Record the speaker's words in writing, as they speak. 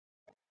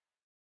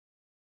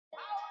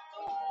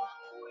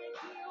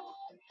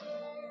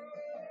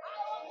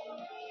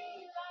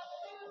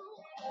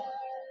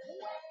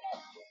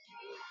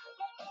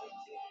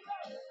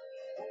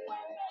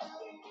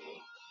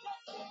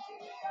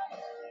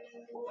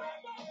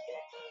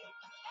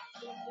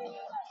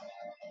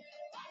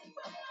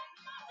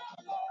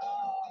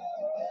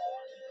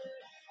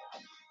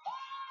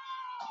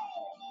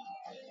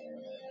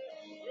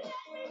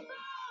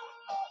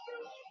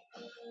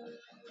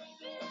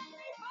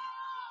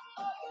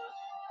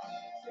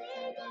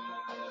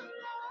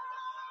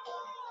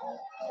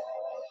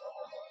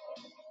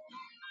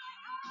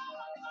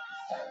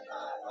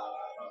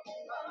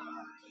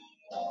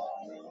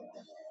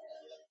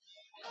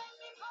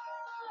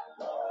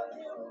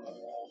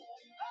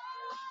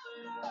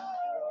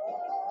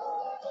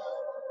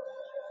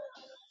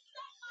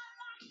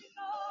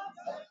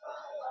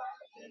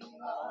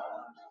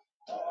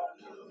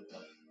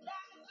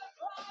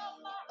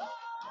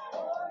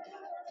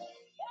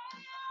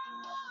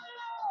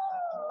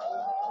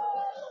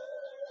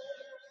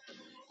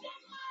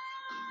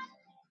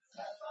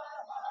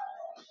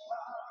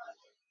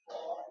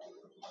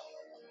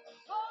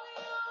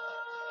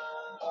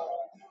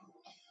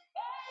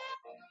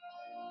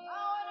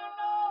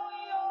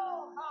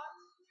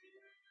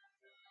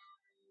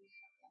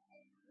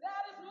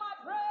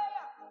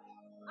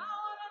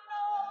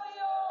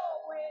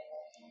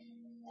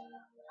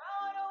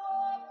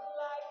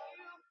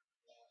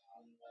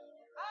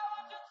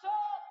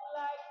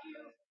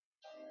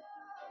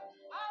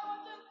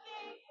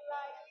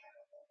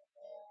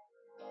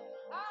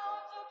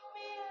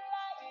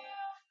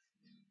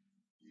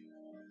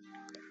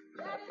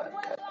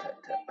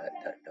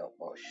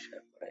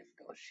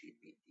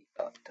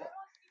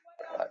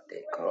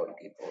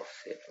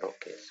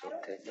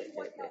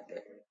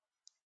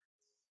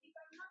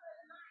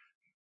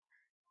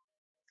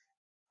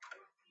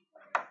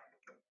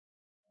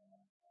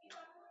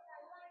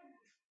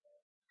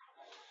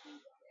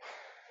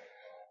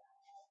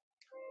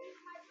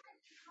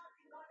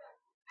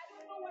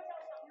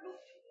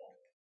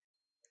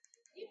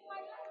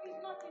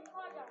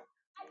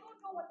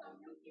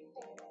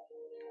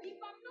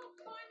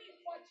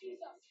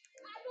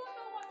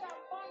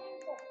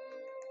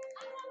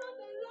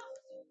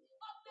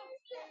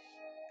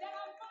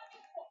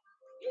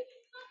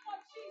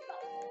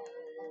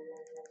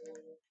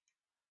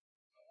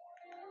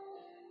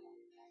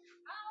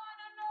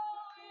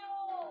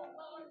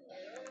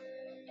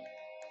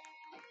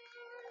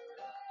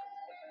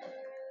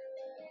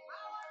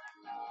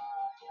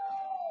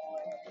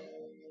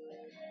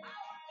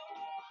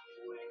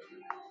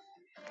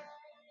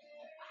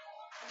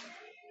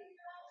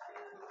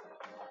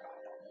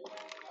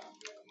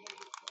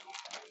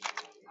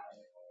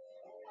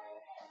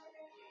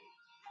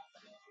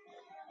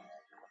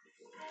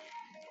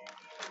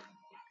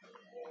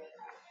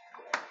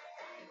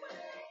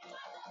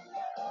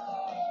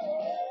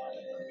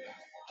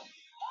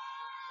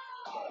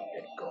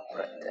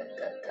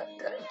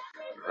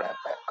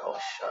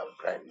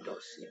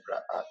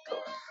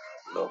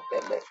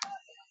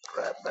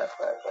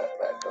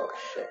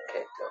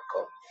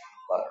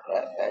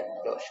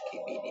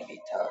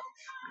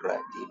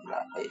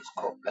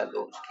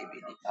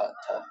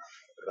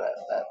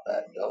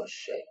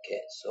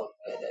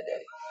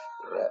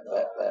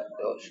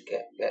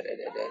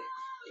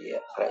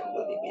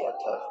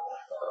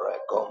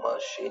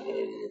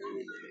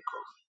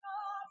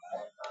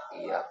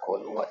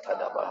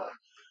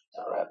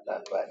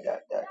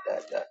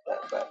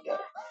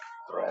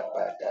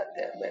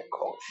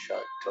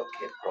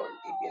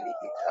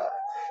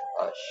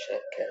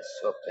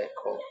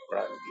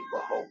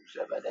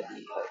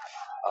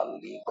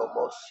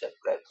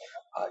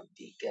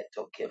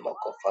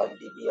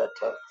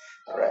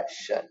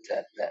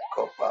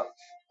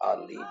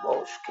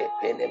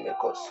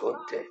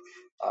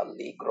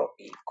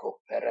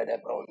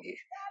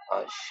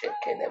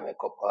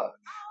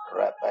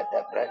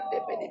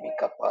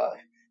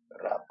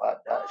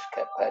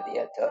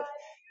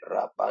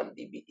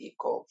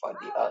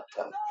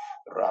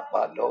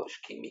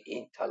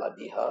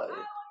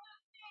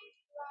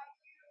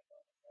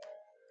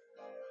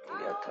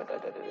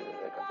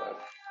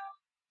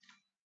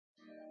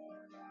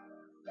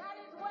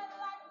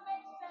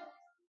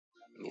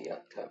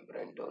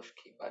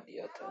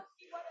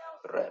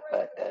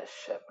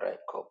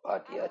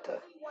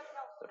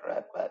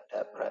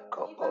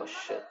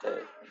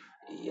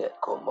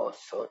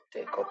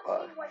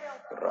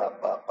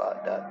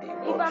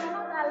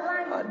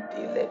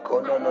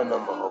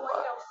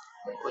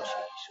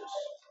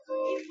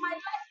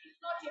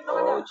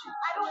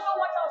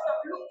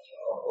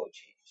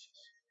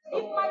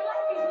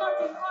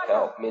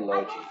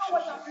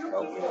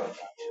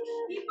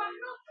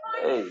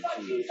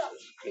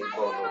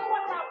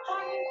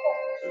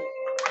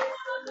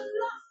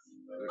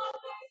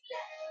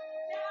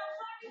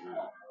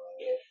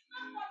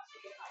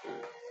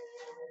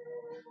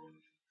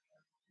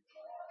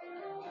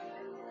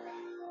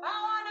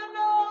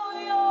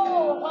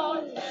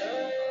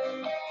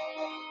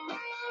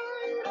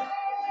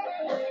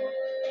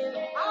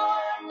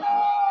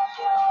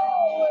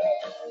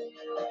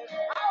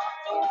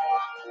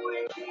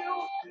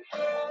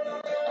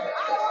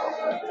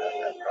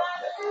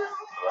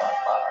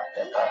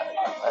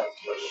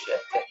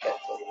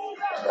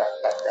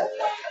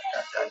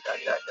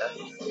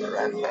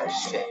Rabba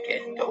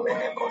Sheket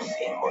Domenico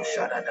Simo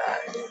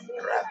Sharadai,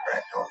 Rabba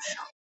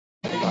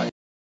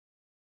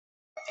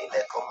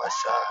Dileko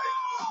Mashai,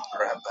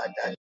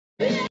 Rabada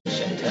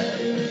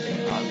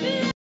Shetai,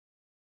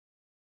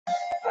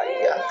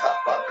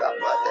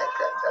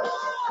 Ayakapakapadekata,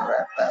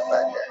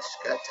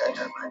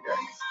 Rababadashkatanamada,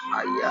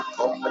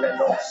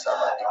 Ayakombreno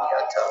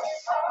Savadiata,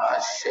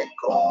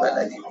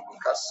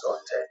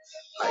 Ashekombeladiminikasote,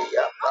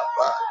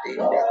 Ayapapa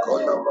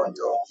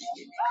Dinekonomoto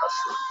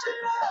Diminikasote,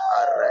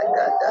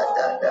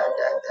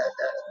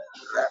 Aragadadadadadada,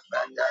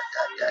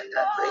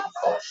 Rabadadadada,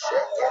 Brinko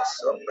Sheke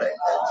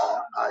Sobrenda,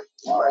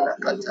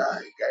 Adimanakata,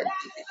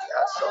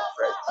 Gandividia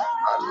Sopre,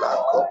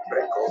 Alako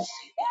Preko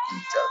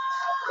Sibita,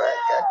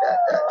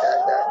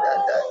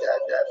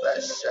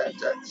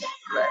 Bashata,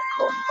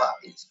 Rekompa,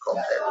 it's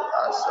Compelu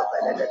Aso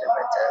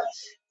Benedelemete,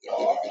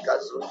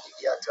 Ibidikazu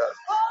Diata,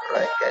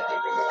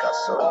 Rekadiminika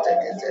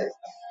Sontekete,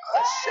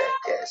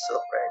 Asheke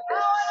Soprende,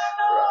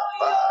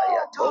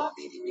 Rabaya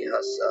Topi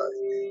Dimiasa,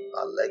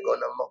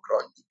 Alegona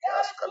Mokron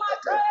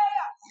Diaskapeta,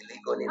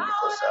 Iligoni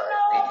Mikosa,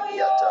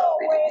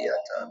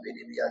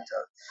 Bidibiata,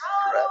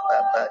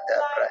 Rababada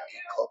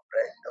Brahiko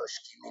Brendosh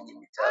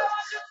Kiminimita,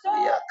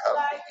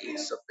 Yakambi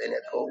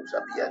Sopeneko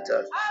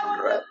Zabiata,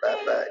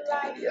 Rababa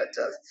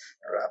Dibiata,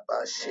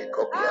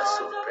 Rabashiko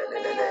Biaso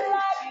Prenene,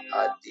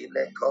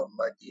 Adileko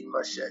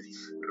Madimashe,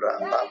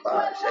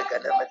 Rababa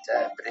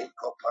Jaganamata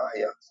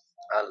Brinkopaya.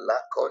 Allah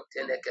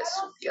konteneke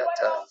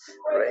subiata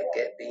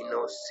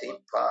regebino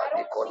simpa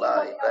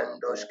Nikolai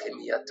Bandosh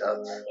Kimiata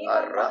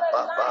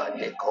Arababa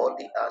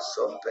Nikoli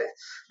Asompe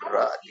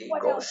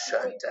Radigo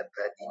Shanta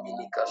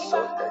Pediminika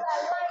Sonde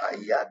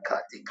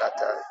Ayakati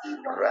Kata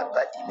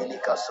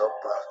Rabadiminika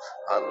Sopa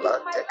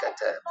Alante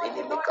Kata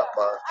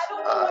Binimikapa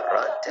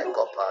Arante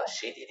Kopa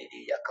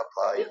Shididi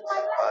Yakapaya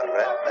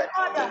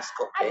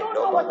Arabadiskope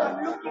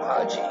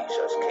Nomala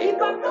Jesus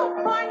Kingdom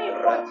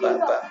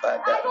Rababa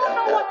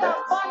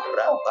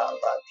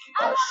Rababa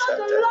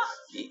Ashata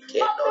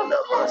Ikenona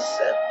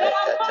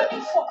Masepekata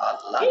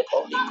Allah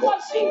Komiko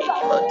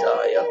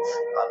Sinimataya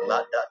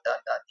Allah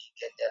Dada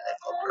Iketele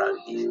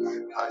Kobrandi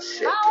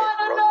Asheke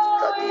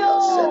Kronika Dia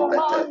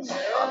Sepeta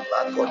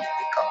Allah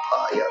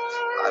Kodikapaya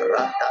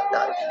Arada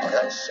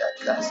Dada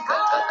Shakas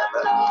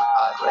Katanaba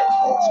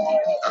Arekoski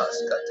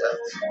Askata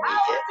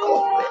Iyeko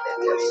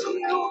Meneke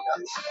Sudina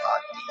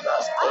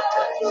Adidas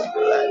Kote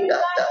Rada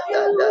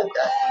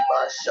Dada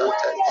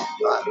Ibashata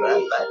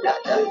Arabada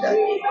Dada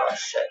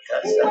Ibashaka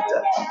Sata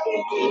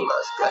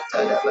Imas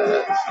Katanaba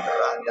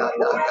Rada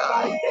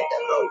Dada Ida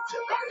Roja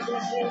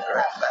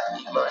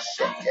Rabadi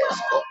Mashekes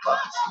Kopa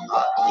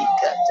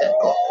Adikate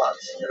Kopa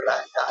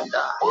Rada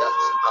Daya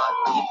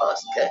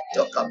Adimas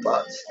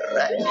Ketokapa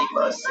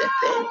Radimas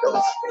Sependo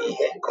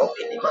Iheko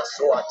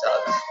Inimaswata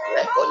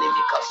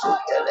Lekonimika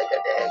Sute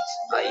Legade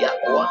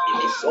Ayakwa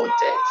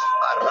Imisote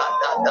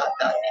Arada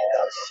Dada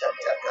Ida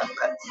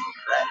Shatakaka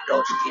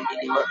Radoski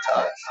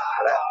Minimata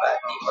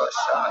Rabadi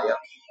Mashaya.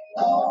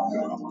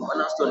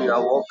 Manaston, you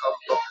are welcome.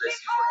 God bless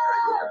you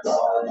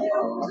for joining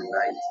us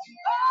tonight.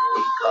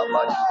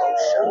 Ikabadi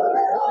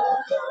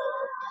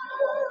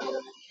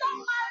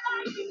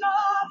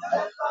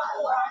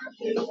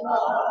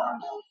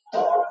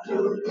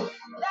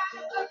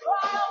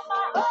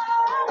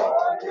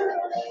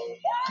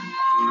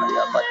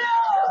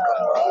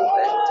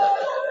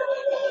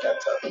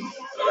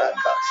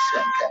Raka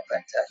Shaka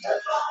Patata,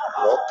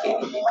 Roki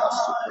Nika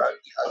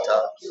Suprandi Hata,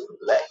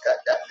 Leka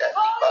Dada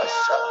Liba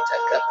Shanta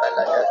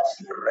Kapalada,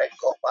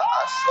 Rekopa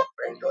Aso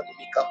Prendo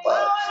Nimikapa,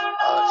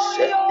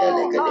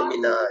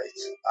 Shendelegedemina,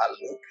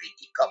 Alukri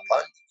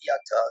Ikapandi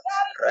Yata,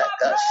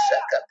 Raka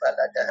Shaka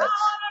Palada.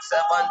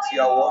 Servant,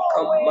 you are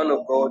welcome. Man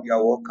of God, you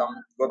are welcome.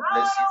 God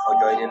bless you for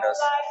joining us.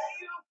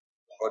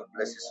 God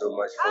bless you so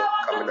much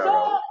for coming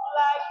around.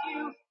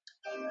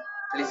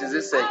 Please, is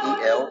this a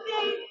EL?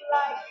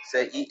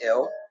 Say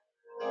EL.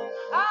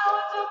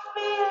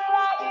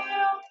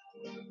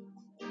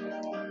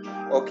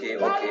 Okay. You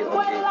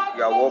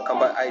are welcome,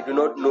 but I do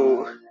not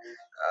know.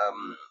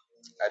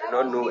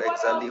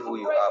 Exactly who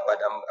you are, but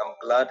I'm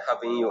glad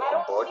having you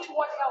on board.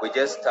 We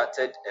just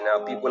started, and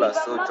our people are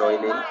still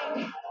joining.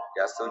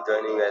 They are still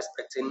joining. We're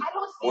expecting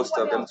most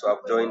of them to have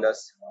joined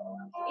us.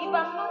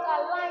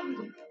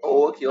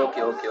 Oh, okay.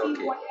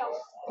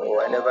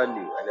 Oh, I never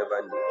knew.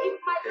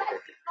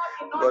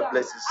 God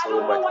bless you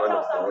so much, man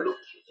of God.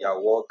 You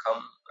are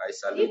welcome. I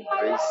salute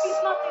grace,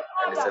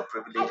 and it's a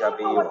privilege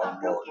having you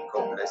on board.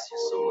 God bless you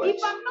so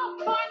much.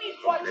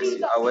 God bless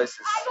you. Ours is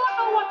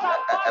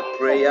a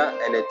prayer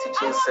and a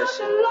teaching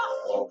session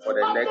for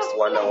the next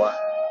 1 hour,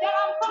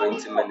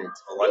 20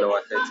 minutes, or 1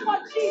 hour, 30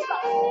 minutes.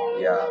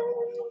 Yeah.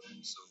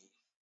 So,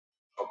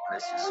 God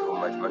bless you so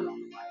much, man of God.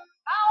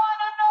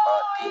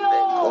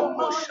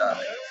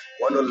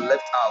 Want to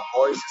lift our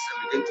voices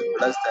and begin to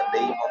bless the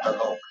name of the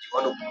Lord. You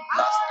want to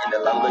blast in the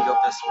language of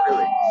the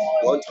Spirit.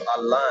 You want to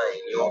align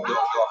your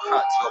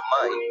heart, your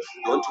mind.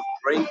 You want to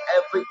bring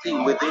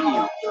everything within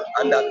you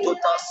under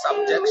total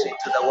subjection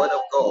to the word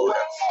of God,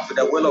 to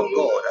the will of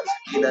God,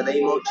 in the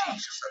name of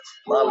Jesus.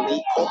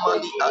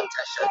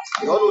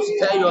 You want to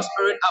stir your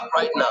spirit up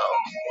right now.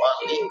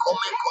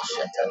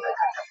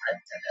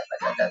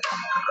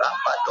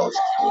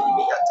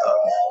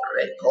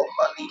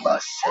 Rekomaliba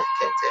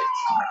shekete,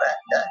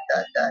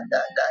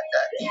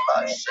 iba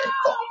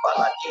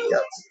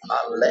shekombaladia,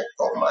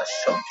 alekoma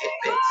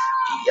shokebe,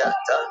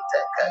 iyatante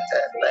kete,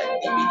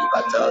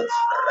 benibidibata,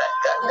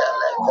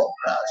 rekadele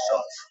kombrasho,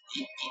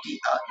 ibidi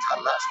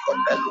atalas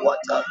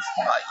kombeluata,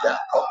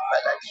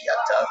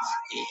 ayakombeladiata,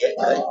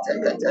 iyekete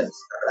kete,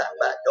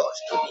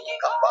 rabadosh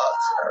ibidikapa,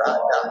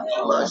 rada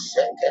ima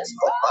shekes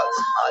kopa,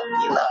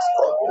 adilas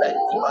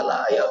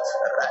kompletimalaya,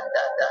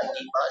 rada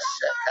ima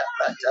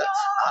shekepata,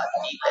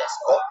 Adiles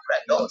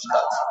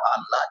compredoska,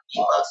 Allah di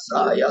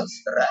Masaya,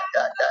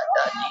 Rada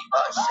di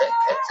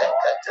Mashekete,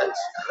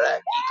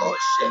 Radimo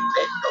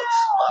Shependo,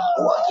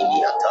 Malua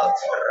Giniata,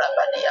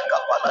 Rabania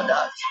Kapalada,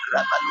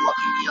 Rabalua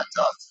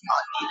Giniata,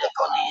 Adile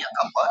Konia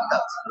Kapanda,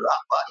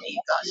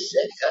 Rabanika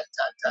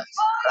Shekatata,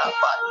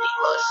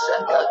 Rabanima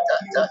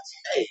Shekatata,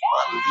 Hey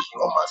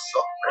Maliko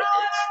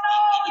Masoprede,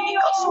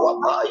 Ikinika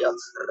Swapaya,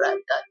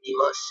 Rada di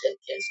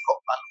Mashekes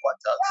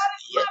Kopalwata,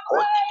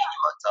 Yekoni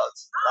Minimata,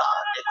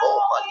 Radeko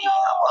Mali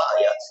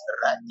Habaya,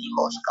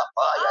 Radimos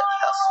Kapaya,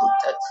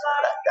 Diasute,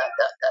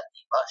 Radada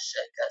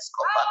Dimashekes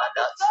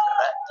Kopalada,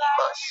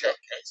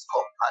 Radimashekes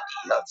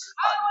Kopalia,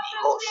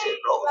 Animoshe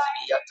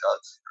Rosiata,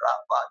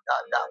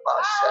 Rabada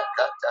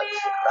Bashekata,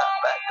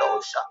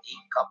 Rabadosha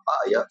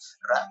Inkapaya,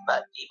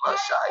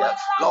 Rabadimashaya.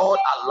 Lord,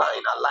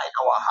 align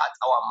our heart,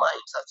 our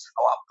minds,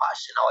 our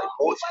passion, our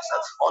emotions,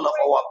 all of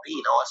our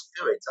being, our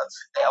spirits,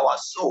 our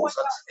souls,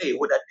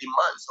 with the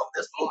demands of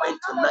this moment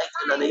tonight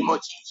in the name of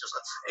Jesus.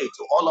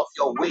 To all of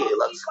your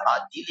will,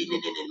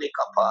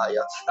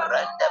 Adilini-kapaya,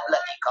 Rendebla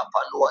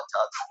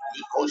Ikapanuata,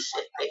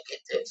 Nikoshe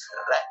Pekete,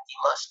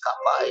 Radimash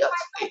Kapaya,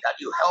 that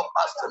you help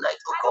us tonight,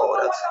 O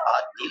God.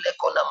 Adile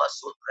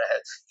Konamasunre,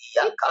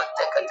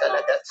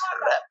 Yakatekatelede,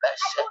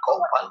 Rebeshe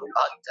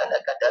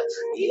Kopaluantelegede,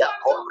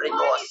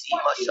 Yakomrino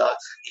Simasha,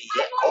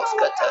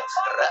 Yekoskete,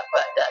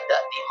 Rebedada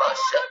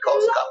Dimashe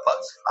Koskapa,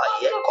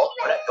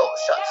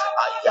 Ayekopredosha,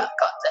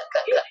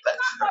 Ayakatekete,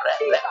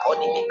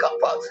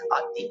 Rebekonimikapa,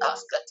 Adi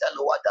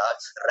Askateluada,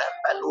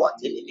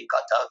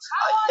 Rebeluatinikata,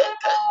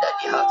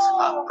 Ayekendania,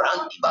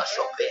 Abrandi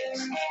Bashope,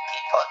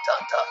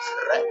 Ikipatata,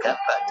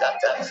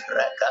 Rekapatata,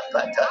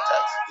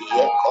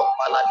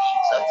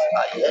 Yekompaladiza,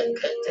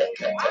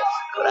 Ayeketekete,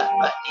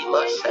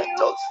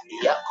 Rabadimasheto,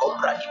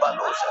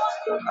 Yakomradibalosha,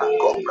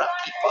 Akombra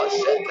Kipa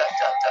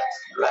Shekatata,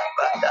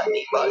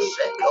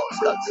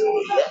 Rabadadibashekoska,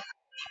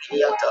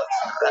 Yekiniata,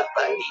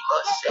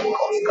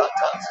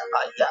 Rabadimashekoskata,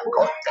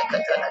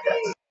 Ayakotekatana,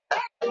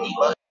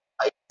 Ayakima,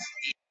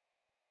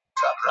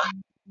 Ayakabra.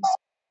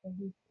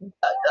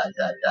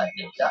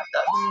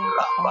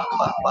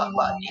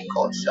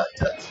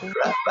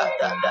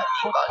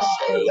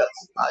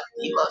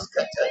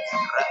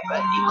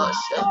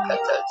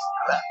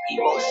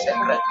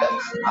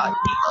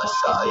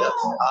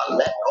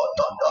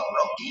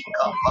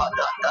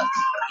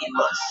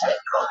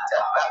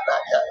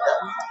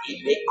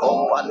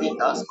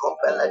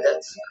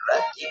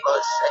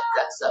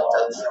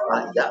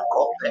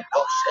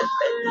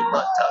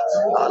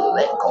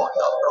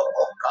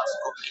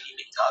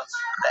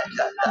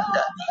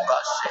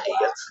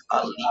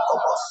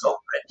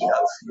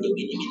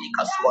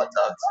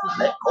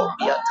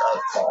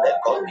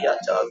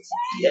 Lekombiata,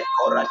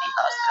 Yekorani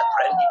Asa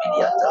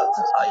Prendividiata,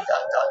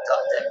 Ayatata,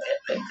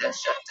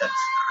 Lekeshete,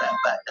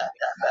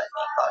 Rabadada,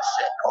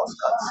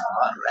 Pashekoska,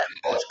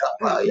 Marekoska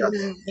Paya,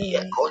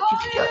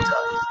 Yekonividiata,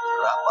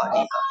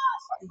 Rabadiha,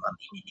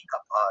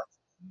 Mamidikapa,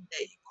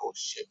 Eiko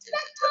Shete,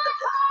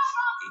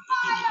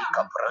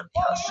 Kaprandi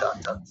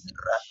Hashata,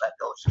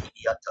 Rabados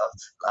Idiata,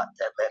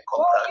 Lateme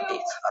Comprandi,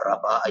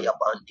 Rabaya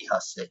Bandi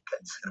Hasek,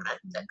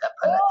 Rente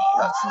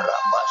Capaladia,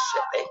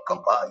 Rabashe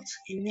Copa,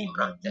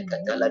 Imrante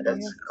Catalada,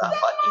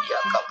 Rabadia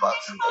Capa,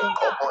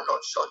 Comono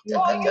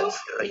Sontecata,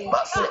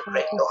 Ribase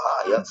Prendo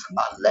Haya,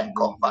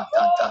 Aleco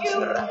Patata,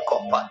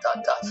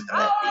 Racopatata,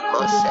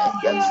 Redima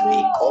Seya,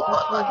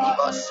 Icoma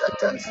Maniva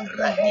Sata,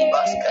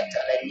 Redibas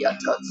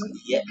Catalaniata,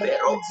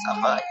 Yepero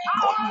Sava,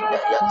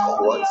 Iconia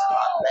Towards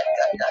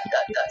Alega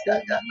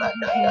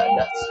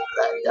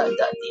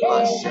da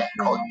Dimashe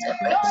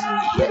Contepe,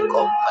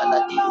 Yeko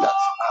Paladia,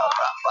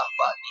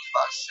 Arapapa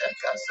Dimashe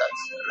Casas,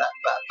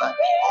 Rapapa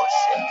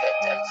Dimoshe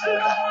Kete,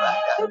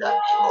 Rapata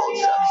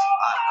Dimosha,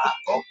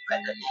 Araco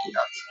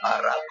Peladia,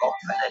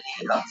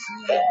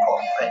 Eco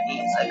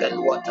Penis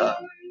again water.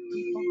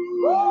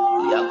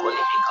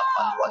 Yakonimika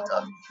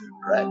Palwata,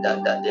 Rada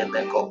de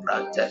Meco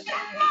Prante,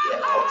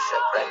 Yeko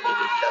Shepreni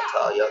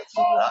Vidiataya,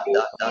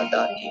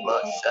 Rada Dima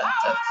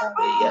Shanta,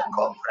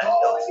 Yeko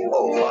Prendo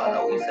Oh,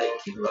 Father, we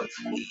thank you.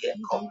 Iye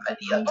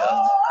kompediata,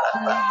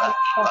 rababa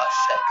iba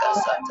sheka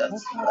sata,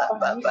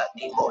 rababa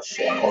ibo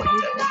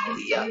shekonte,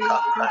 iya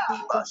kapra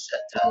iba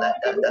shetala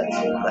dada,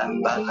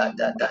 rabala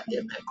dada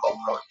eme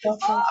kompronte,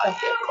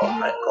 aye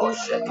kompre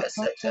kosheke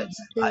sete,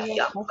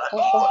 ayam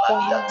pranikola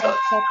diata,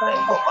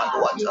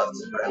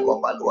 reko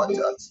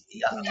baluata,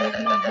 iya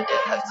tenega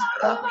dada,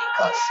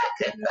 rabika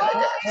sheke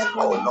pelede,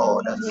 oh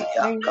Lord,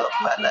 iya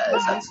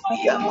kampeleza,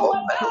 iya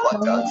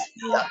kompeluata,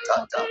 iya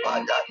tata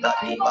bada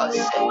iba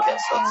sheke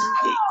so,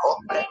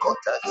 ikombre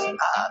kota,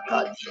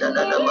 akadina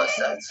nana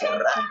masa,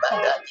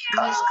 rabada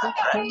ikas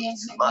kaprani,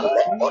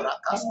 male ora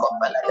kasko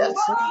pelede,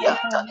 iya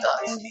tata,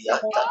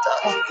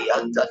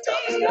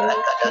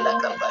 rakadala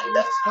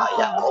kapanda,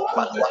 ayako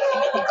palwa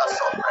kinika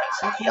sombre,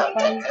 iya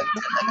teke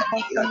telega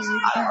dia,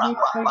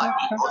 arapa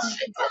padi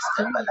osheke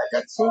stepelede,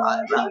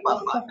 arapa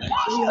padi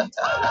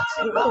oshkatala,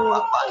 rapa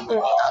padi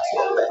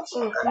askope,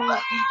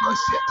 rabadi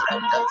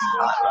osheprenda,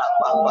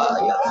 arapa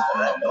paya,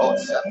 reno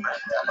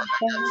seprenda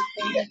lagada,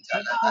 iya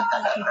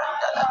talagada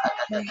brenda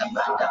lagada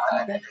brenda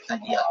lagada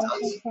diata,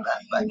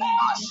 rabadi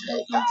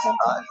osheya,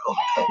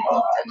 aloke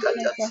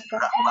protekata,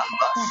 rapa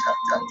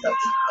pashatata,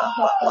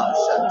 rapa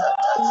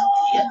shatata,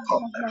 iya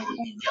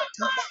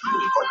koperuniata,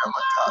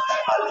 ikonamata,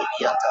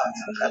 aliniata,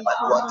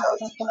 rabaluata,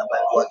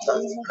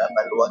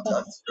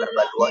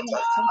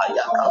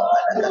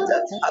 ayakampelagata,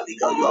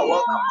 Abigail, you are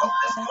welcome, God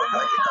bless you for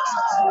joining us,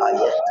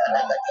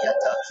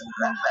 ayentalagadiata,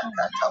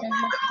 rabakata,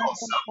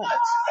 webekosampe,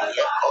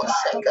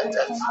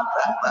 iyekoshekata,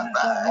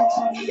 rababa,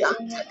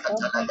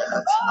 iyantekatalaga,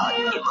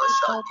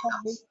 animashadia,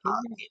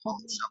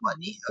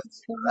 animoshabadia,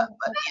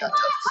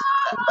 rabadiata,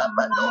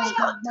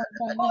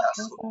 rababadoshkantalagadia,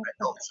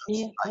 supredosha,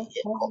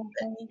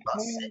 ayekopeniba,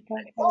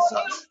 seprekosa,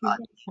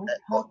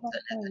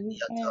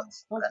 animekontelagadiata,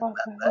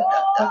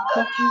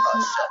 rababadadadadiba,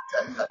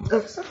 shatakata,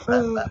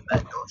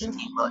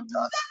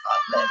 rababadoshkimata,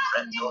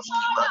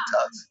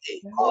 alepredoshkimata,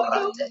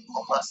 ekorate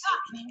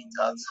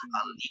komasikimita,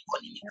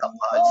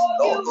 alikonimikapa.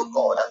 Lord, oh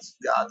God,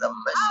 we are the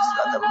mercies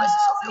of your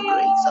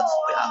grace.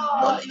 We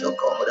acknowledge, oh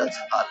God,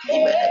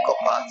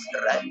 alimenekopa,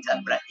 rente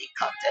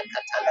breikate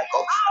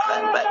katalego,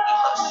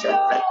 rebenima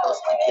sheprendos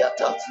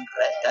kibiata,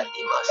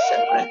 rebenima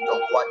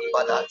sheprendos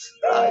kwadibada,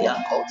 raya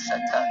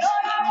koshata,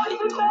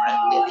 ibrito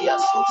brendelia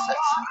suse,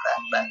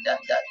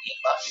 rebedada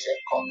ima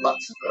shekopa,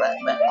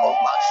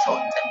 rebekopa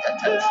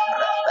shontekete,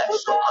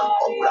 rebeshoma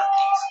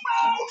kobrani,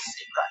 iko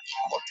sibra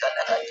iko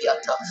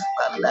telegadiata,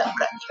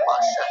 rebra ima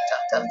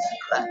shatata,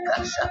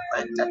 rekasha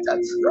pentata,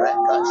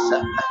 rekasha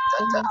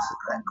pentata,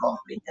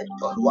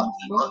 rekombinento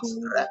wakima,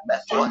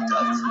 rebekwata,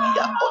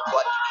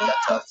 yakotwa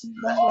dibiata,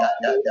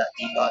 regadada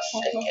diba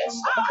sheke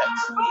sepre,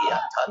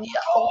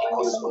 yatalia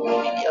komiko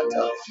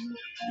sunubiliata,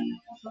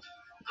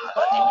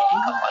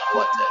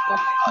 Kapaluate,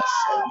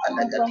 Ashe,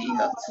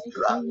 Anagadia,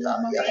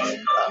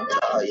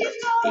 Rataya,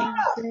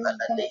 Iko,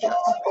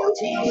 oh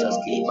Jesus,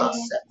 give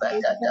us a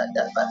better than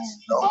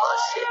Loma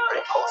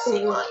Shepre,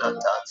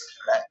 Cosimanata,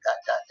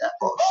 Rakadada,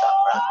 Bosha,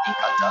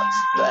 Brandicata,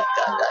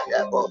 Rakadada,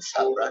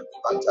 Bosha,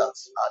 Brandicata,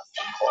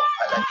 Atiko,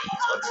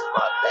 Paladiso,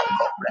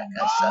 Maleko,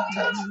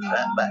 Brekashata,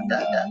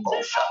 Rabadada,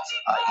 Bosha,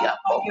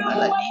 Ayako,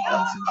 Paladia,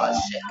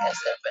 Ashe,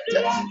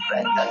 Kesepeta,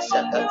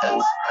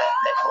 Brekashata,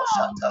 Rebeko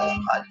Shata,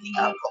 Ali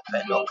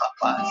Akopelo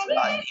Kapas,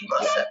 Ali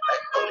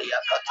Masependo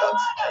Liakata,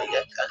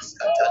 Ayakans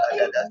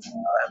Catalayada,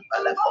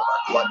 Rambala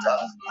Comanduata,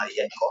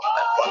 Ayako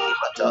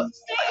Makwakimata,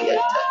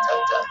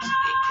 Ayatata,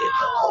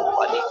 Ikema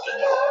Kopali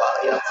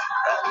Kikopaya,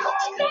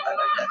 Rakosh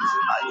Kepanada,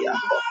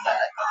 Ayako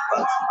Malakapa,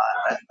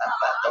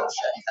 Arabado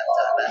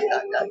Shakata,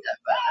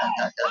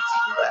 Nada,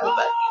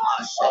 Rabani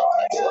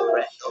Masheke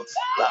Sobrendo,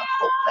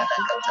 Rako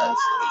Manakata,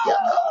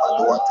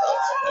 Yakapaluata,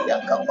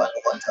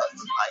 Yakapaluata,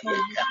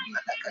 Ayaka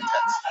Manakata,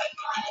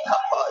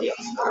 Kapaya,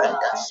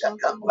 Renda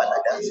Shaka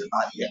Manada,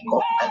 Ayako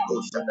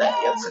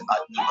Melusabaya,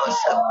 Adima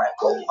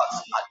Shabrako,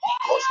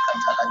 Adikos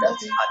Catalada,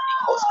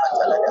 Adikos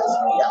Catalada,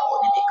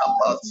 Yamoni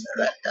Kapa,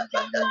 Renda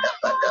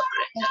Bada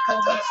Brenda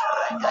Kata,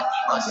 Renda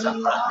Dima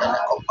Sabranda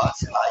Kopa,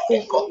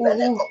 Ayako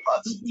Menekopa,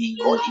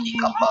 Ikoni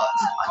Kapa,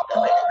 and the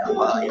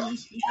Menekapaya,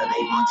 in the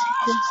name of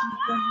Jesus, in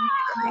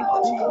the name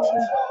of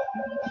Jesus.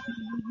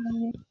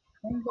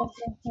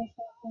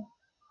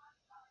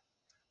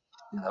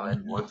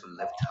 Beloved, we want to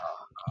lift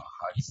our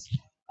hearts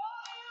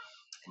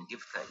and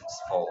give thanks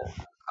for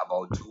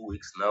about 2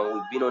 weeks now.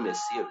 We've been on a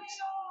series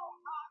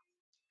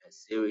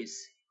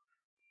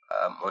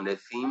on the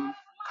theme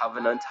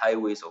Covenant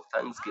Highways of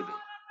Thanksgiving.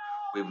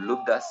 We've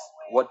looked at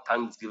what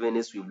Thanksgiving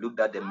is. We've looked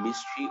at the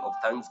mystery of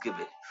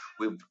Thanksgiving.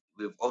 We've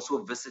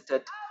also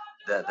visited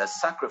the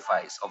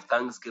sacrifice of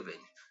Thanksgiving.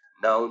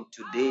 Now,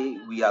 today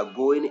we are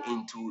going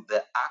into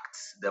the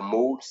acts, the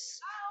modes,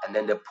 and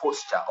then the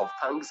posture of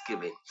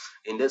Thanksgiving.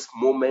 In this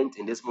moment,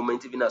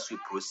 even as we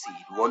proceed,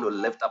 we want to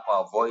lift up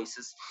our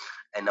voices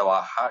and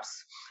our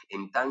hearts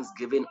in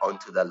thanksgiving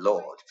unto the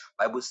Lord.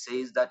 Bible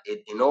says that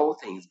in all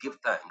things give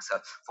thanks,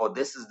 for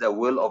this is the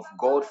will of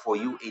God for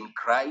you in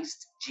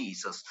Christ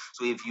Jesus.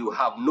 So if you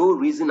have no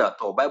reason at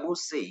all, Bible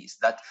says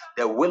that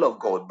the will of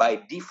God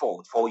by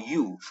default for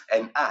you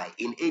and I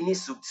in any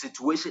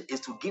situation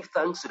is to give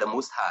thanks to the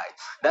Most High.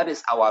 That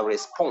is our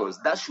response.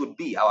 That should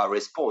be our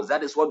response.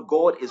 That is what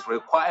God is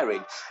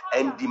requiring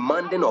and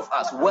demanding of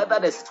us, whether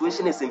the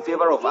situation is in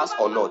favor of us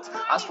or not.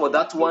 As for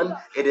that one,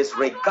 it is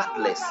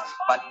regardless.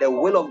 But the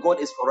will of God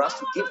is for us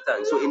to give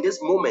thanks. So in this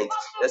moment,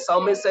 the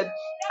psalmist said,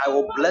 I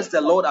will bless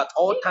the Lord at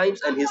all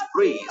times, and his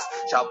praise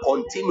shall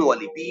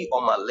continually be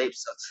on my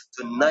lips.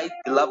 Tonight,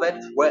 beloved,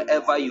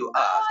 wherever you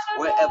are,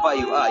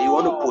 you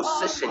want to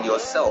position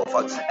yourself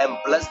and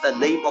bless the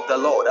name of the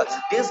Lord.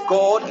 This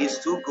God is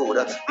too good.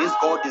 This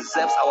God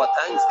deserves our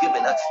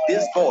thanksgiving.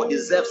 This God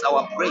deserves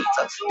our praise.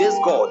 This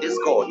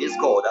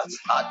God.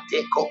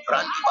 Adeko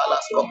brandi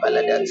balasko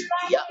belede.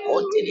 Ya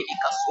kontini di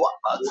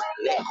kaswapa.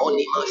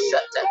 Lekoni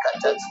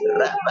mashatakata.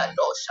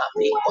 Rabado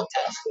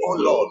shapikote. Oh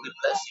Lord, we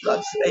bless you.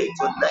 Hey,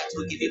 tonight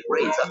we give you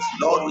praise.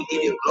 Lord, we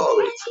give you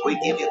glory. We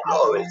give you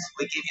glory.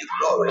 We give you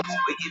glory.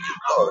 We give you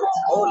glory.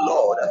 Oh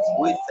Lord,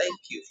 we thank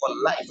you for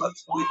life.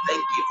 We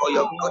thank you for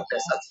your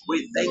goodness.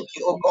 We thank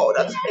you, oh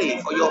God,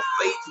 hey, for your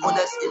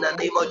faithfulness in the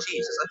name of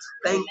Jesus.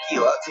 Thank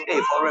you,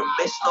 hey, for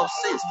remission of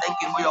sins. Thank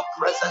you for your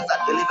presence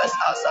that delivers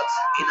us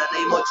in the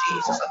name of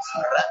Jesus.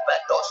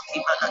 Rabadosh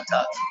kimanata,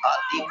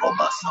 aliko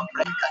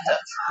masoprekata,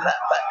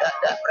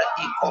 rabadada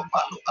bradiko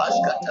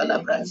paluashkata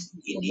labra,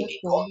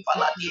 inimiko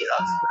paladira,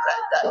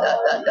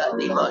 radadada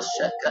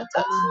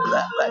nimashakata,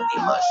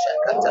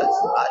 rabadimashakata,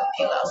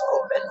 adilasko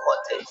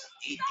benwate,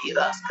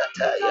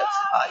 idiraskataya,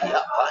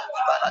 ayapani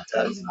barata,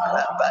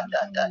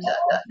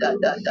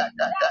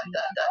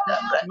 rabadadadadadadadadadadadadada,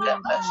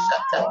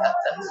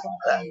 brademeshatakata,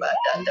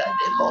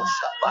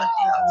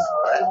 rabadadademoshapandia,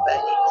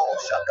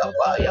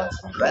 rabanimoshakapaya,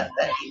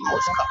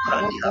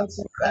 rabanimoskaprandia,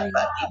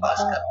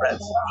 rabadibaskapra,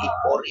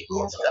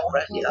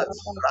 iporimoskaprandia,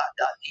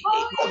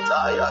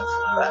 radadidekotaya,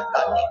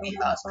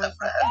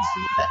 radadibihaskapra,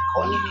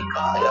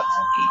 lekonimikaya,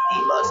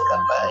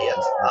 idimaskapaya,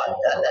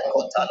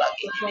 andalekotala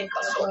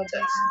gidimikasonte,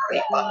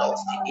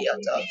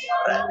 ripanostibiata,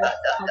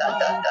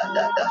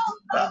 radadadadadadada,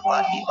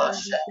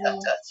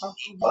 rabadimashakata,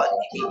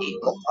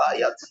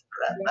 ipanimidikopaya,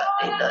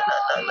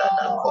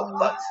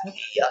 rabadinanananakopa,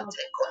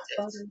 iyatekote,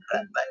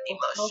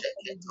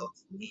 rabadimashakato,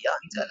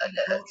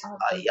 iyantelele,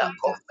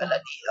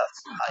 ayakompeladiha,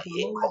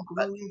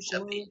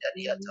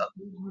 ayekompalushabindadiata.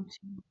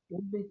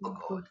 Oh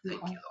God,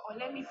 thank you, Lord.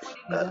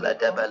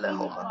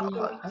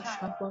 Baladabalahomakapaya,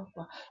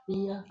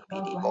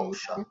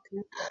 bidibosha,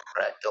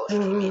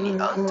 bradoshki mini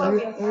anta,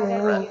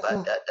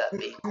 rabadada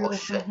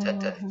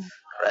binkoshetete,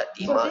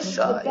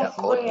 radimasha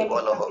yakodi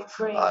waloho,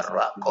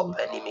 arako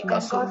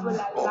penimikaso.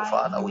 Oh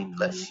Father, we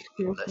bless you,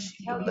 we bless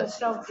you, we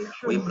bless you.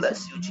 We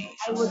bless you,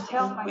 Jesus.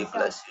 We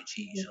bless you,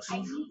 Jesus.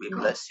 We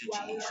bless you,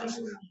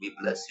 Jesus. We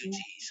bless you,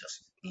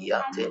 Jesus.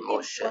 Yate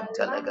Moshe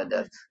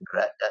Telegade,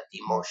 Rada di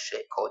Moshe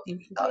Kodi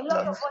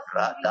Ata,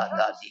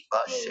 Rada di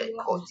Bashe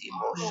Kodi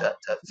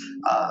Moshata.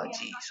 Ah,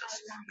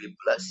 Jesus, we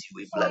bless you,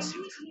 we bless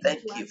you.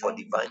 Thank you for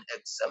divine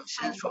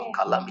exemptions from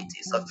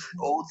calamities.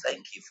 Oh,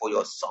 thank you for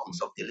your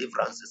songs of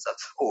deliverances.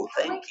 Oh,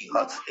 thank you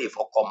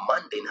for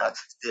commanding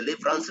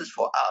deliverances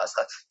for us.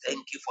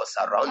 Thank you for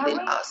surrounding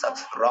us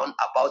round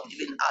about,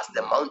 even as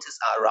the mountains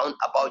are round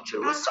about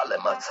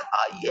Jerusalem.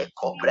 Aye,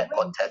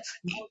 Kobrekote,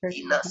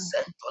 Idina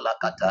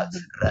Sentolakata,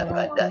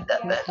 Rabada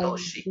Beno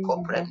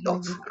Shikobrendo,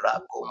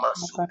 Rakuma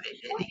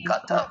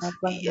Supedicata,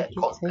 Ie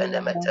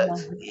Compenemete,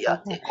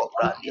 Iate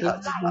Cobrandia,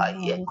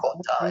 Aye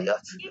Kotaya,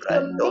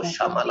 Rendo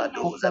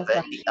Shamaladuza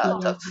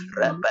Vendiata,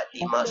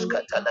 Rabadimash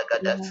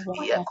Katalagada,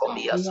 Ie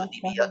Comia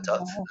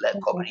Sudibiata, Le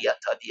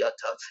Cobriata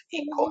Diata,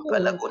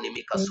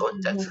 Icopelagonimica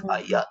Sonte,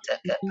 Ayate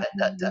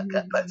Kepedata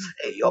Kepe.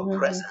 Hey, your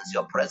presence,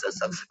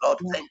 Lord,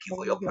 thank you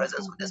for your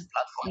presence on this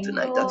platform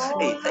tonight.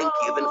 Hey, thank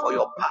you even for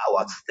your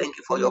power. Thank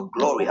you for your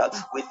glory.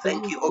 We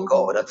thank you, oh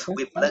God.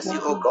 We bless you,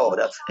 oh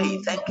God. Hey,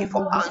 thank you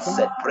for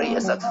answered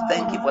prayers.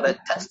 Thank you for the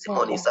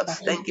testimonies.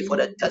 Thank you for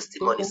the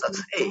testimonies.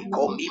 Hey,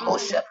 komimo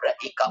shepre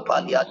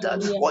ikapaliata.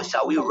 What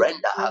shall we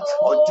render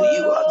unto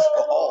you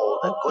for all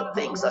the good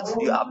things that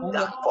you have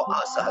done for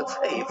us?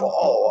 Hey, for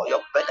all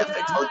your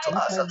benefits unto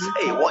us.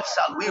 Hey, what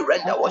shall we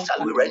render? What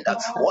shall we render?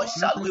 What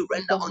shall we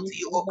render unto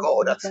you, O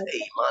God?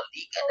 Hey,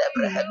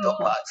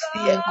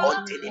 hey,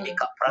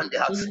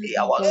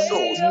 our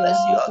souls bless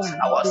you,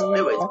 our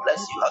spirits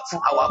bless you,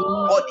 our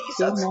bodies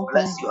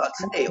bless you.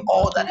 Hey,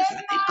 all that is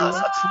within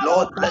us,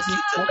 Lord, bless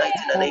you tonight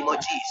in the name of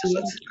Jesus.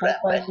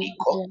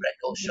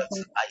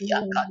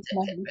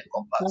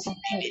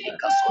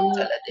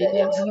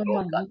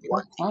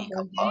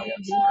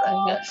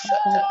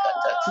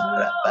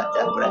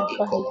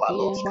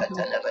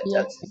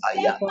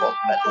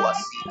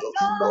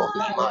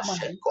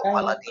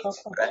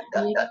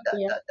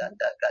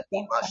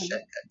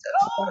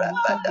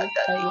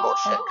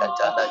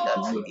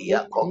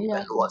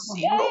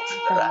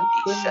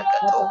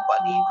 Shakato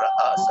Palibra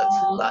Asa,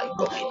 like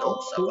Omino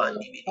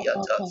Sapandi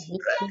Vidiata,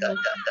 Raka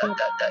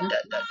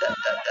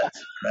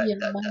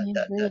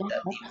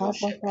Dimo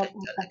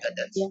Shakata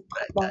Legada,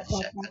 Raka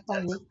Shakata,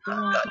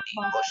 Raka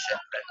Dimo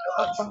Shakrano,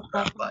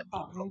 Rabadi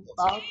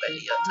Prokosi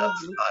Peliata,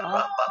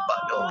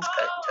 Arabado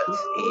Skanta,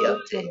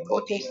 Iate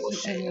Kodimo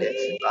Shende,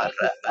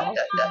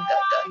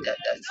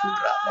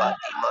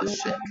 Rabadi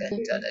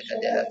Mashakata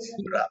Legada,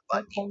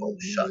 Rabadi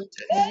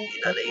Moshante,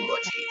 in the name of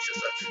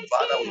Jesus.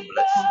 Father, we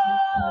bless you.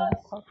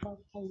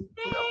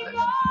 We bless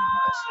you.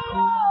 Bless you,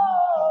 Lord.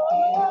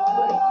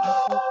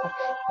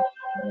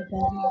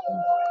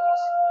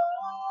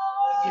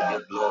 We give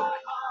you glory.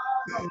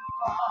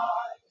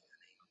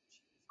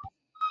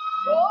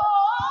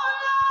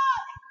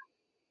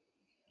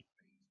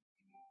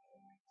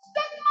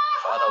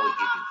 Father, we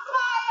give you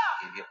glory,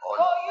 give you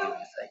honor, give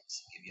you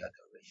thanks, give you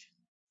adoration.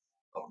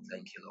 Oh,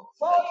 thank you, Lord.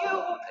 Thank you,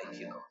 Lord.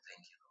 Thank you, Lord.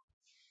 Thank you, Lord.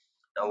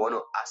 Now I want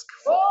to ask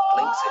for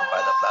cleansing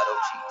by the blood of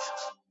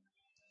Jesus.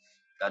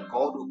 That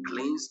God will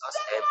cleanse us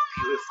and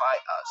purify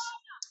us,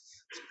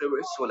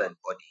 spirit, soul, and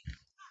body.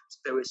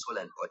 Spirit, soul,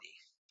 and body.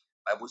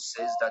 Bible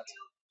says that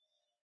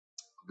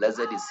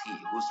blessed is he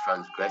whose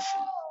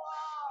transgression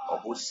or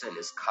whose sin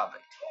is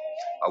covered.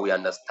 But we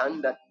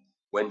understand that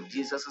when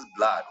Jesus'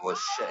 blood was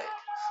shed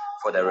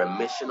for the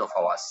remission of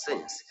our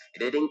sins, it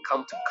didn't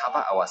come to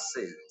cover our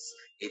sins.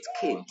 It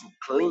came to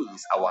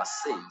cleanse our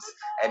sins.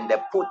 And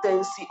the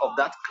potency of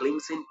that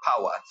cleansing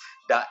power,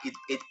 that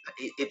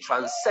it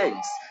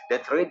transcends the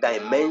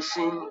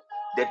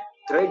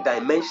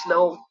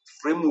three-dimensional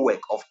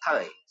framework of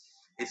time.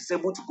 It is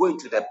able to go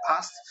into the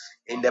past,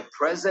 in the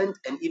present,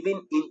 and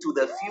even into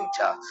the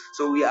future.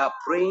 So we are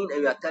praying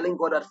and we are telling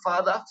God that,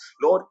 Father,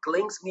 Lord,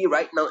 cleanse me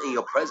right now in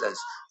your presence,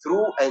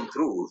 through and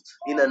through.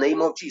 In the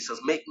name of Jesus,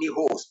 make me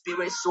whole,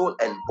 spirit, soul,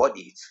 and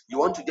body. You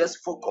want to just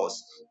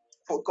focus.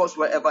 Focus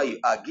wherever you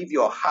are. Give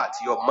your heart,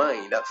 your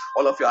mind,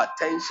 all of your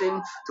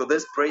attention to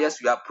these prayers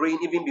we are praying,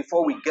 even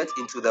before we get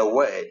into the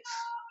word.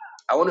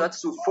 I want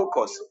us to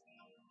focus.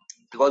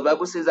 Because the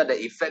Bible says that the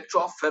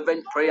effectual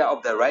fervent prayer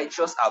of the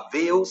righteous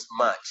avails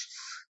much.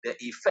 The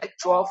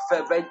effectual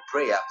fervent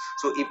prayer.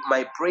 So if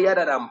my prayer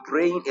that I'm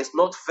praying is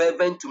not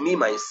fervent to me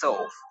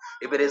myself,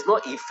 if it is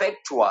not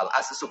effectual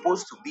as it's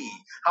supposed to be,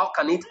 how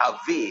can it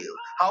avail?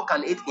 How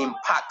can it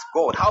impact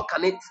God? How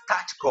can it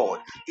touch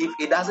God? If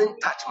it doesn't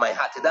touch my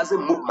heart, it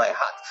doesn't move my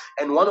heart.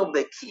 And one of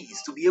the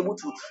keys to be able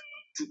to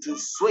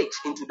switch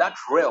into that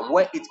realm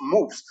where it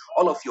moves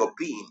all of your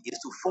being is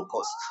to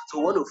focus. So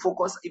we want to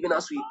focus even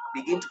as we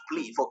begin to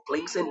plead for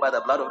cleansing by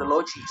the blood of the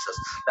Lord Jesus,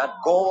 that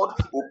God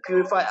will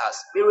purify our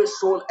spirit,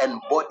 soul,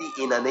 and body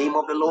in the name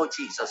of the Lord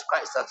Jesus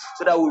Christ,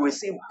 so that we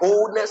receive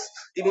boldness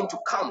even to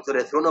come to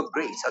the throne of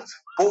grace.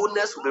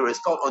 Boldness will be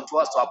restored unto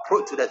us to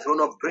approach to the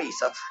throne of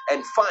grace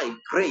and find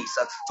grace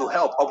to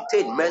help,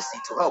 obtain mercy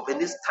to help in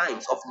these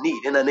times of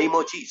need in the name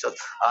of Jesus.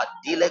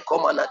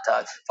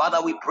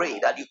 Father, we pray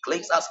that you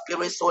cleanse our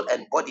spirit, soul,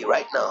 and body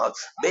right now.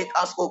 Make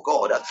us, oh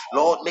God,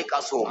 Lord, make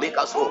us whole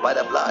by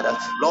the blood.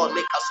 Lord,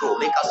 make us whole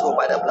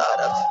by the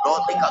blood.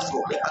 Lord, make us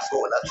whole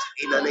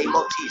in the name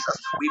of Jesus.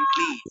 We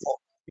plead for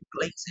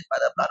cleansing by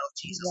the blood of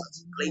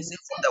Jesus, cleansing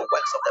from the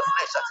works of the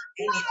flesh.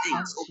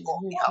 Anything, oh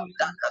God, we have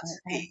done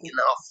in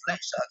our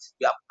flesh,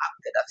 we have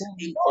acted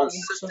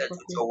inconsistent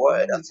with your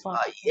word.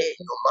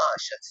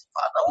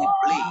 Father, we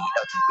plead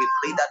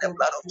that the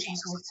blood of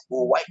Jesus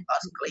will wipe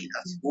us clean,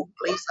 will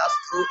cleanse us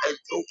through and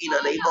through in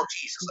the name of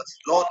Jesus.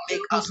 Lord,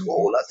 make us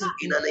whole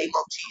in the name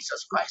of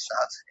Jesus Christ.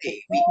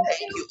 We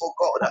thank you, oh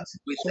God.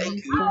 We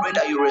thank you. We pray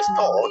that you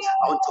restore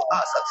unto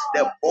us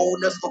the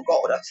boldness, oh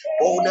God,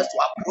 boldness to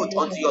approach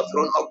unto your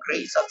throne of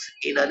grace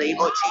in the name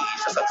of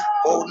Jesus.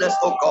 Boldness,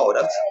 oh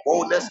God,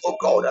 boldness, oh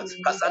God.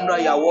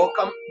 Cassandra, you are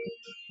welcome.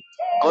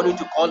 I want you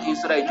to call in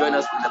so that you join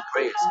us in the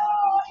prayers.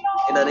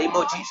 In the name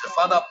of Jesus.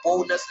 Father,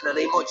 boldness in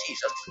the name of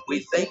Jesus.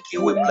 We thank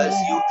you, we bless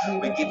you,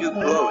 we give you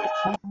glory.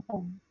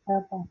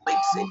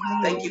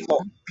 Thank you for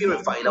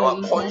purifying our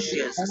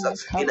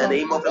consciences in the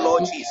name of the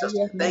Lord Jesus.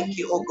 Thank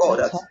you, oh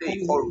God,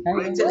 for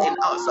creating in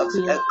us a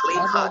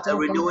clean heart and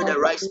renewing the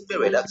right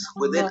spirit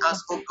within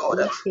us, oh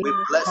God. We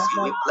bless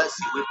you, we bless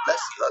you, we bless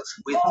you.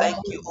 We thank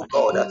you, oh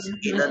God,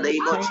 in the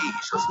name of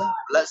Jesus.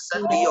 Blessed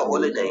be your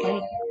holy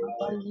name.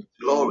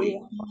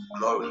 Glory,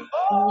 glory,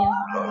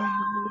 glory.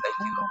 Thank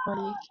you, Lord.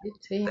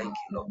 Thank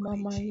you, Lord,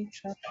 in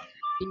Jesus.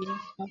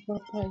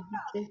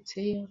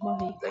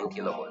 Thank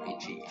you, Lord, in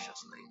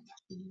Jesus' name.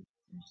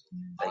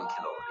 Thank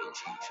you, Lord, in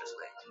Jesus'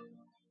 name.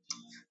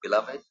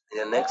 Beloved, in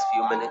the next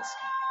few minutes,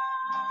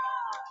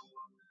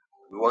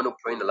 we want to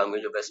pray in the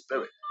language of the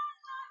Spirit.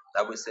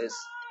 That which says,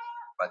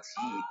 but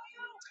ye,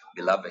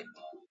 beloved,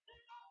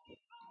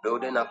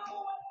 building up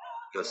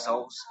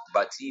yourselves,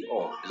 but ye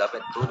all,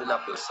 beloved, building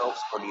up yourselves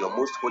on your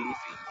most holy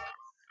faith,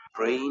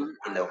 praying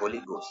in the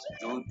Holy Ghost.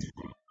 Jude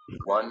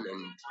 1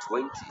 and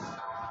 20.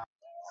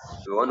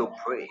 We want to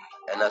pray,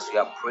 and as we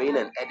are praying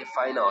and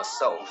edifying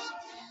ourselves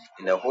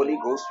in the Holy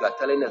Ghost, we are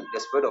telling the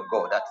Spirit of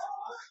God that,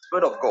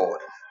 Spirit of God,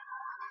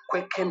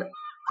 quicken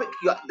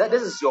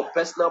This is your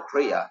personal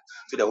prayer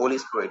to the Holy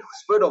Spirit.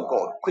 Spirit of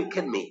God,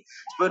 quicken me.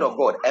 Spirit of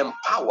God,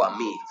 empower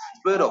me.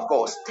 Spirit of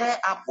God, stir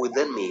up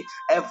within me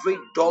every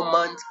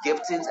dormant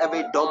giftings,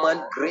 every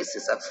dormant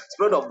graces.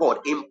 Spirit of God,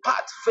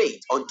 impart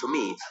faith unto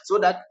me so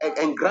that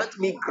and grant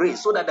me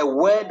grace so that the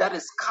word that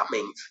is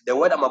coming, the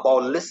word I'm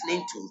about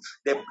listening to,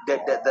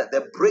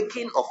 the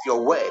breaking of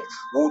your word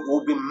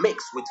will be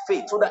mixed with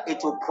faith so that it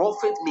will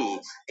profit me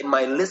in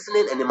my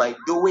listening and in my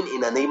doing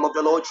in the name of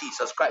the Lord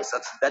Jesus Christ.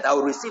 That I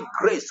will receive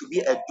grace to be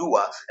a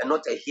doer and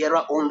not a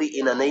hearer only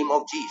in the name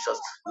of Jesus.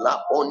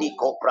 La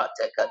oniko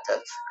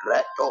pratekata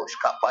retosh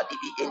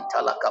kapadibi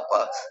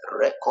intalakapa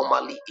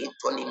rekomali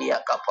intonimia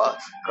kapa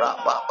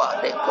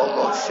rababa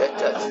rekomo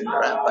shete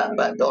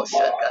rababa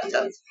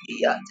doshakata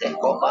yate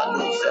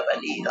komalu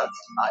zevenina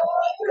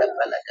adike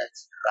pelagat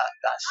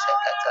raga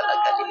shekata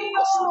lagadini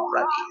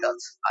kosubradiga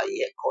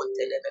aye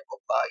konteleme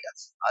kopaya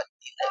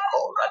adile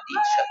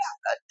koradisha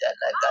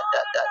adela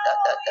gada da da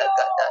da da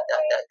da da da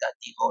da da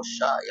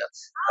dimoshaya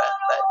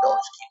rababa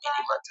doshki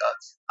minimata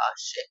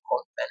ashe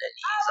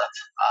konpeneniza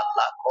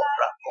alla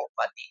kopra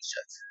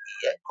kopadisha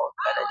ye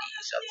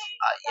konpeneniza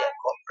aye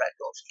kopra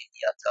doshki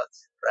diata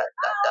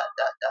rada da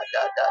da da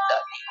da da da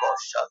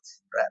dimosha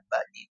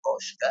rabadi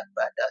boshka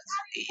bada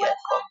ye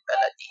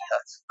konpeneniza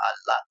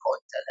alla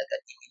kontelega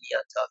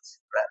dimiata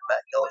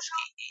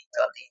rabadoshki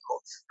italimo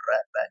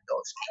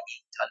rabadoshki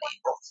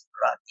italimo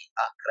radi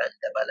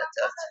akrende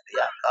balata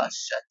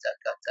yakashata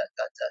kata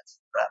kata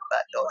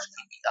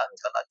rabadoshki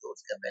diantala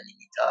doska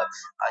benimita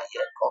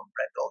aye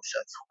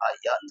kompredosha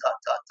ayata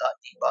tata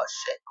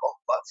dibashe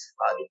kompa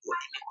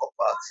adulimi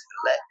kompa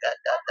lega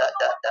da da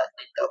da da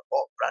da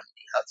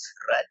brandi hat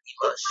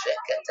radima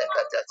shekete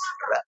kata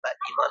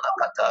rabadima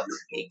nakata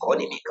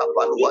ikonimi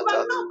kapaluata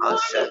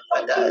ashe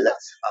padala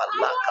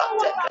Allah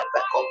kate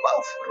kepe kompa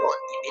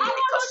roni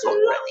minimi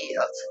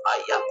kasonradiha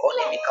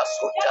ayakoni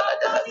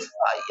mikasonjalada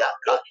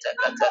ayakate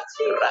kata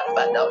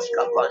rabadash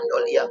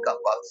kapandolia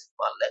kapa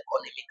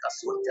malekoni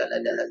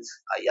mikasonjalada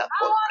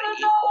ayakonre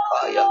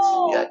ikopaya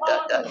ya da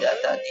da da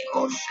da di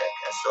moshe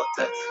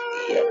kesote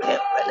yeke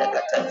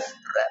pelekate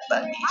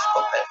rabadish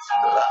kope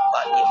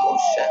rabadi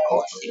moshe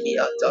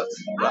kosimiata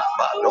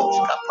rabadosh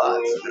kapa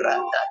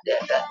rada da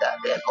da da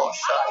de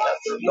moshaya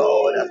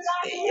Lord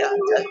ya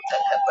da da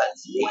kapa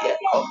ye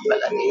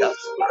kompelania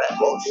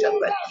remoshe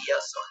penia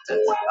sote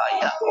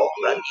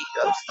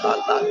ayakoprania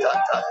ala ta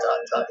ta ta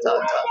ta ta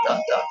ta ta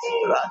ta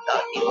rada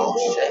di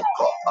moshe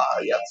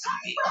kopaya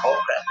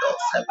ikoprendo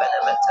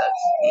sebenemete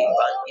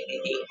ibangini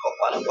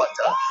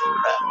ikopalwata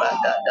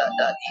rabada da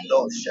da di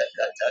doshe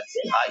kata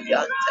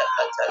ayante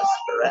kata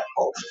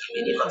remosh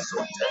minima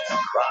sote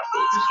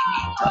rados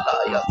kimi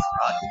talaya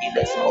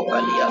adiles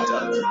kopaliata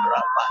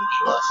rabadi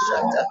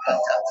mashata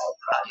kata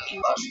radi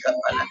mashka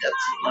palada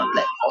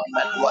male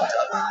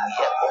kopalwata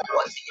ye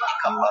kopwati ini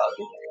kapal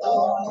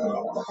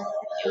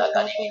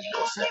ilagani ini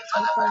kose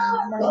tanaba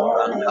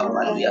orang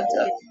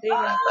kapaliata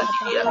rabadi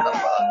dia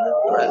kapal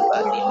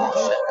rabadi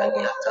moshe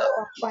kaliata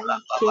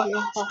rababa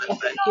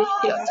moshe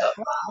kaliata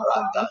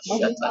raga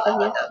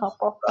shatalagada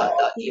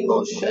raga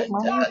emotion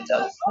takata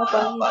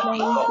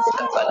rabadi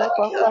moshe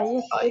kaliata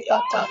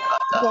ayata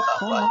kata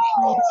kabadi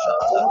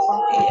moshata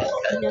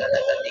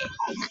iyakangalagadi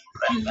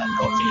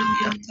rabado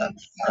shiliata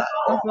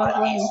rako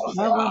padi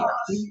sofenia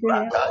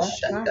raga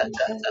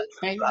shakatata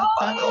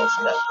rabado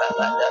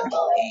shkalagada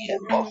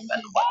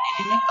iyakofel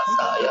wadini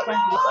kasaya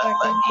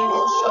rabadi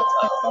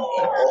moshata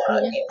ikora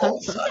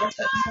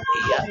imoshata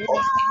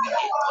iyakofi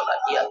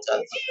minitoladiata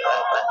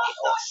rabadi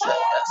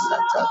moshata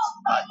sata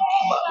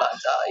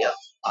adibalataya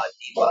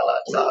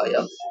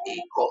adibalataya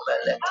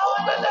ikomele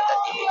tomele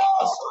kadini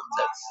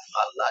kasonte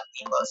Allah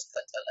dimas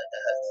katalada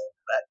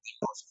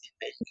radimos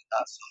dibendi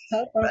aso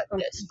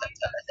rades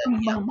katalada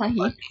Mama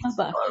diakopadi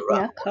Baba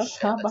ya marako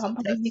kaka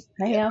baba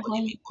shekatete ya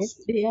yekonimi mai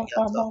kete ya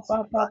kusudiata baba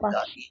baba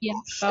radadi ya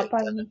kaba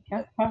mosheta ya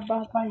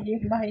baba ya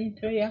mai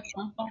to ya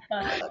baba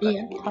ya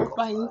kadimini kaba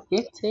kofa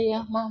kete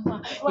ya mama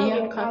ya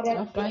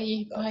kaka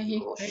Gadi ya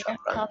Mosha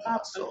Brandi kaba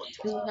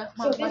Masonte, ya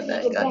mama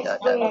ya Legada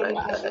da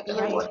Brenda ya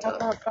Legadiwata,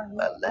 kaba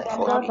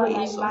Meleko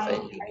Mini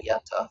Sofendi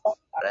Biata,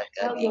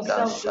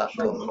 Regadiga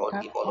Shato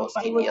Rodi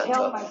Boloski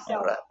Biata,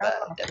 Rebe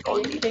de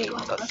Goni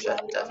Binta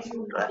Shete,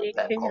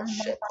 Rebeko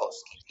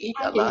Shekoski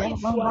Bidalai,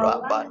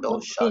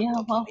 Rabado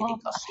Shanto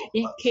Kibinika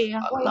Sumba,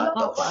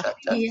 Alado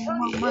Shete,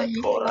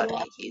 Iekora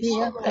di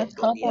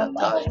Isopendo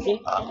Diatai,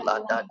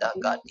 Alada da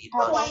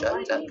Gadima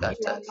Shete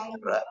Kete,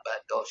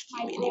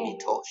 Rabadoski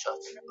Minimitosha,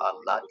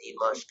 Allah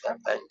Dimashka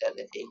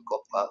Pendele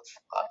Inkopa,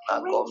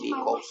 Allah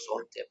Gomiko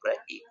Sonte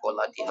Bredi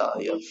Kola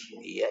Dihaya,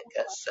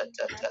 Yeka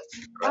Setata,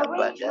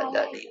 Rabada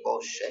da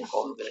debo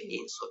shekombe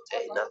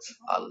insotena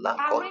Allah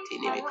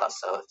continue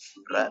mikasa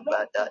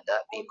rabada da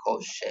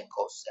biko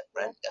sheko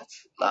sebrenda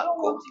la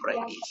compre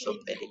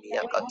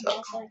isopenimia kata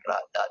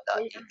rada da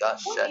diga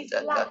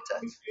shata kata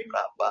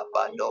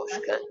rababa dosh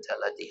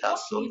kentela diha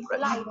sopre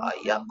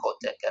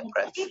ayakote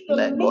kepre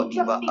le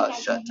godiva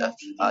ashata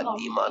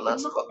adimana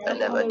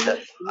skopenevete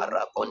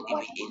arabondi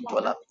bi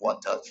intola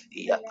kwata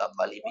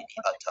iyakapali bidi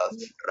ata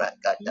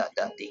ragada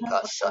da diga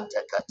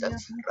shata kata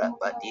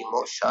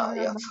rabadimo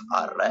shaya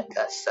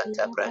araka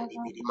sata brandi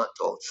bidi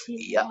mato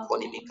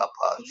iyakoni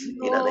mikapa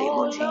in the name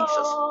of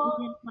Jesus.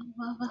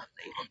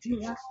 Name of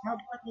Jesus.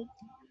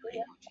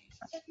 Name of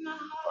Jesus.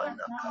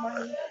 Bana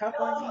kapra.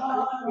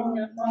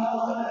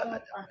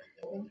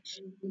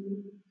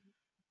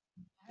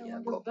 Ya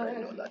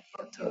koprendo la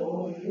diata.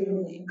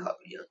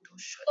 Ikabianto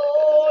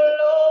shadagada.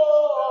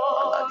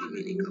 Allah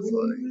divini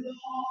kafai.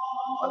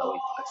 Father, we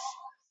bless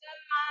you.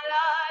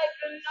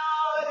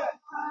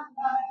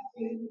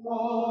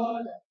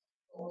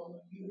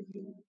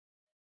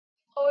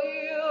 Oh,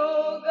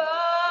 you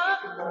God.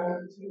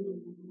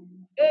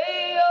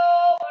 Hey,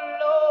 oh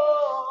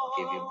Lord.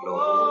 Give you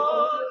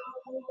glory.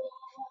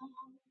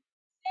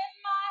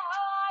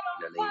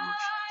 In the name of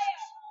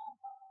Jesus.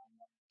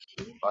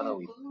 Father,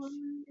 we bless you.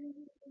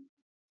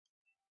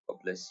 God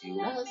bless you.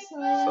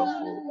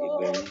 Suffer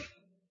again.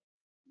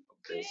 God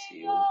bless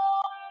you.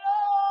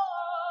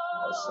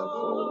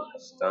 Suffer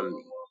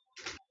Stanley.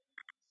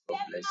 God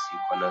bless you,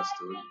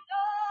 Cornerstone.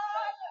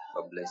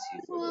 God bless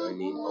you for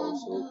joining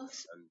also,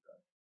 Sandra.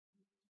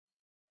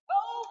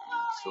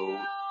 So,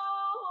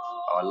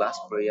 our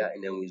last prayer,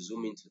 and then we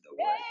zoom into the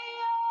word.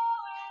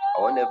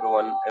 I want every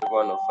one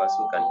of us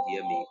who can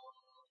hear me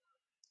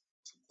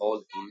to call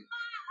in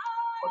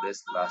for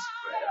this last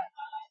prayer.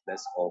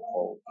 Let's all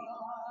call in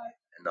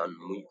and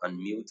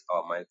unmute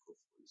our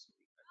microphones so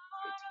we can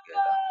pray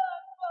together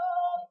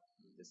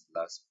in this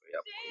last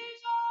prayer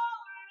point.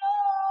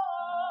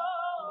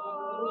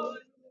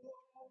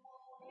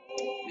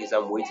 Please,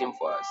 I'm waiting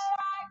for us.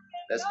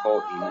 Let's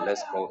call in.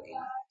 Let's call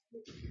in.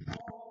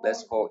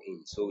 Let's call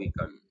in so we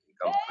can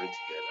pray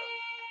together.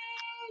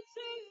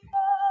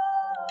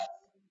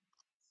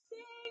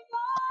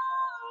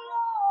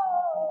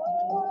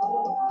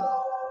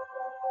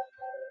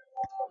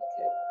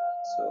 Okay.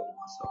 So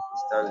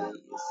Stanley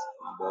is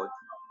on board.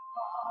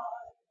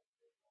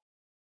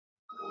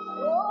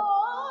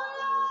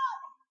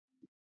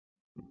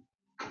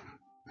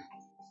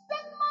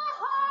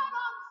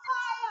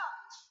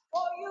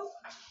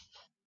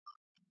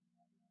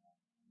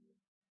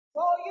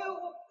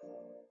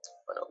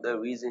 One of the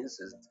reasons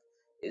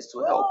is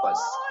to help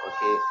us.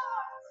 Okay.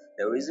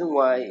 The reason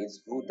why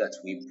it's good that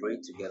we pray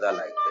together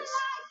like this.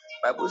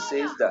 Bible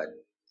says that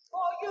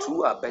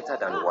two are better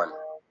than one.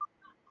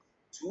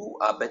 Two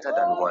are better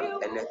than one,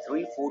 and a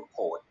threefold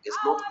cord is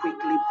not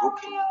quickly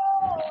broken.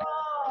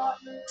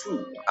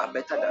 Two are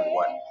better than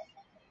one.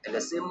 And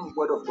the same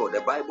word of God,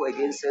 the Bible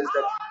again says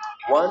that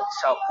one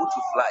shall put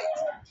to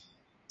flight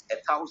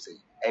 1,000,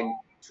 and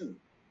two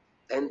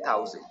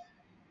 10,000.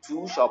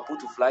 Two shall put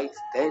to flight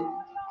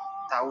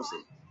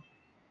 10,000.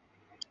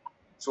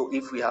 So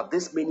if we have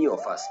this many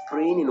of us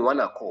praying in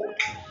one accord,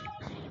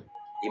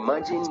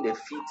 imagine the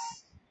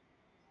feats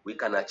we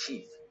can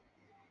achieve.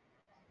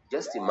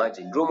 Just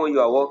imagine. Dromo, you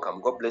are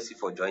welcome. God bless you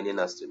for joining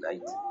us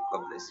tonight.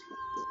 God bless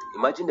you.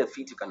 Imagine the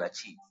feat you can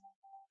achieve